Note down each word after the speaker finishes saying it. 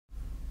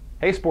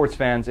Hey sports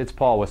fans, it's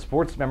Paul with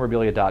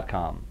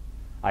SportsMemorabilia.com.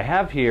 I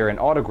have here an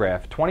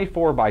autographed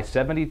 24 by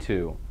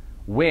 72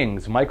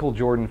 Wings Michael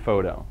Jordan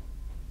photo.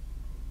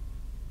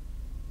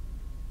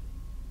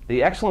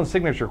 The excellent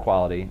signature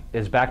quality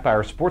is backed by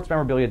our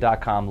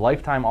SportsMemorabilia.com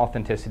lifetime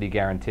authenticity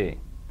guarantee.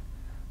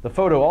 The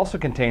photo also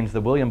contains the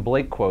William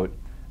Blake quote,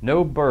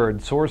 "No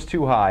bird soars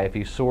too high if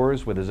he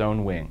soars with his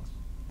own wings."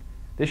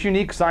 This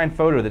unique signed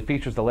photo that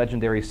features the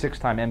legendary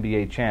six-time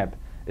NBA champ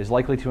is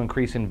likely to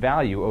increase in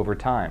value over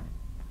time.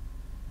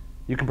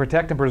 You can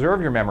protect and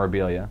preserve your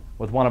memorabilia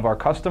with one of our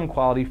custom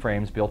quality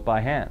frames built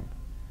by hand.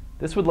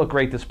 This would look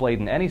great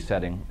displayed in any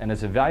setting and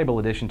is a valuable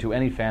addition to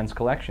any fan's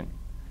collection.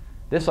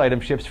 This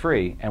item ships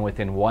free and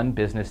within one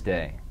business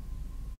day.